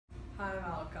Hi,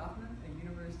 I'm Alec Kauffman, a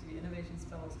University Innovations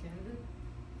Fellows candidate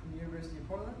from the University of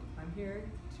Portland. I'm here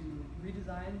to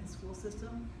redesign the school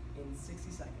system in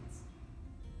 60 seconds.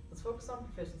 Let's focus on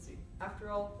proficiency. After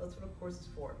all, that's what a course is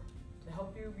for, to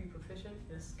help you be proficient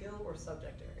in a skill or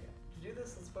subject area. To do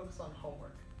this, let's focus on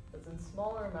homework, that's in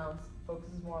smaller amounts,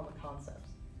 focuses more on the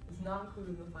concepts. It's not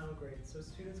included in the final grade, so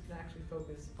students can actually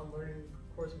focus on learning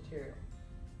course material.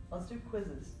 Let's do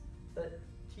quizzes that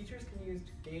teachers can use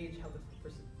to gauge how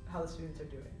the students are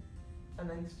doing. And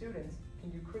then students can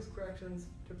do quiz corrections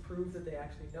to prove that they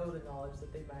actually know the knowledge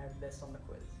that they might have missed on the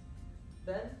quiz.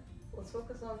 Then, let's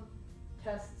focus on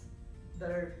tests that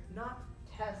are not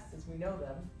tests as we know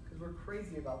them, because we're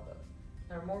crazy about them,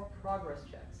 and are more progress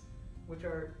checks, which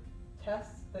are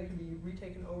tests that can be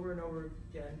retaken over and over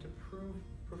again to prove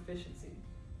proficiency.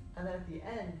 And then at the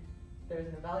end, there's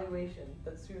an evaluation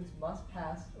that students must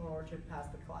pass in order to pass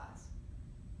the class.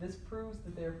 This proves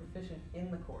that they are proficient in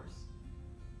the course.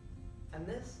 And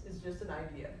this is just an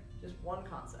idea, just one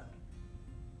concept.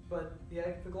 But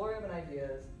the glory of an idea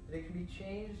is that it can be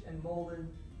changed and molded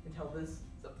until this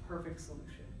is a perfect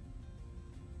solution.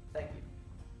 Thank you.